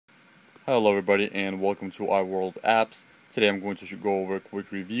Hello everybody and welcome to iWorldApps. Today I'm going to go over a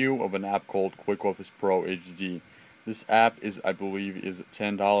quick review of an app called Quickoffice Pro HD. This app is, I believe, is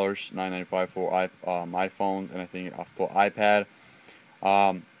 $10, $9.95 for iPhones and I think for iPad.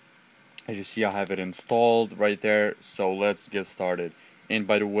 As you see, I have it installed right there, so let's get started. And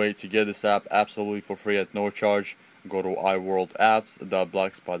by the way, to get this app absolutely for free at no charge, go to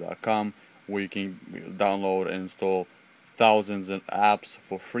iWorldApps.blogspot.com where you can download and install thousands of apps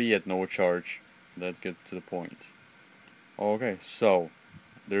for free at no charge. Let's get to the point. Okay, so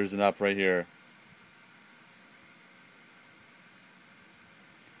there's an app right here.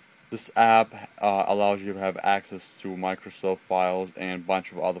 This app allows you to have access to Microsoft files and a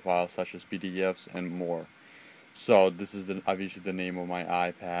bunch of other files such as PDFs and more. So this is obviously the name of my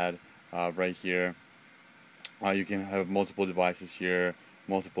iPad right here. You can have multiple devices here,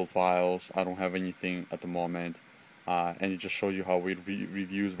 multiple files. I don't have anything at the moment. And it just shows you how it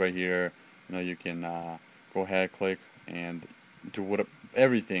reviews right here. You know, you can go ahead, click, and do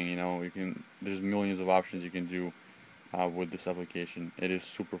everything. You know, there's millions of options you can do with this application. It is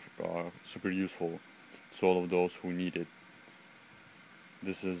super useful to all of those who need it.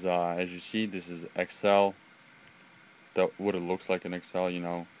 This is, as you see, this is Excel. What it looks like in Excel. You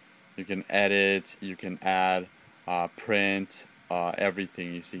know, you can edit, you can add, print,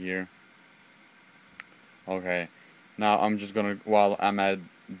 everything you see here. Okay. Now I'm just gonna, while I'm at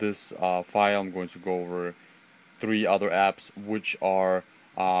this file, I'm going to go over 3 other apps which are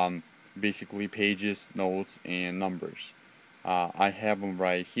basically pages, notes, and numbers. I have them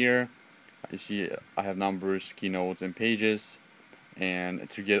right here. You see I have numbers, keynotes, and pages. And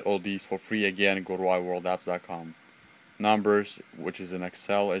to get all these for free, again, go to iWorldApps.com. Numbers, which is in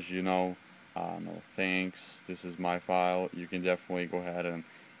Excel, as you know. No thanks. This is my file. You can definitely go ahead and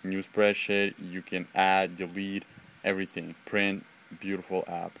new spreadsheet. You can add, delete, everything. Print. Beautiful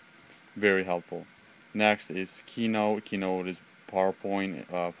app. Very helpful. Next is Keynote. Keynote is PowerPoint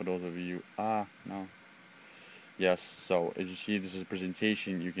for those of you. No. Yes, so as you see, this is a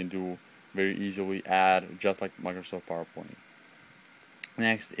presentation you can do very easily, add just like Microsoft PowerPoint.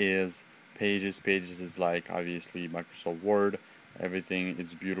 Next is Pages. Pages is like obviously Microsoft Word. Everything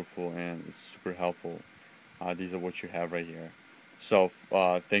is beautiful and it's super helpful. These are what you have right here. So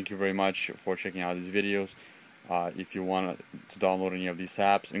thank you very much for checking out these videos. If you want to download any of these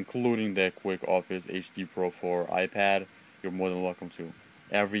apps, including the Quickoffice HD Pro for iPad, you're more than welcome to.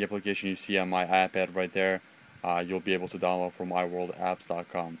 Every application you see on my iPad right there, you'll be able to download from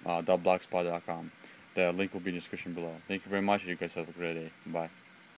iWorldApps.com, .blogspot.com. The link will be in the description below. Thank you very much. You guys have a great day. Bye.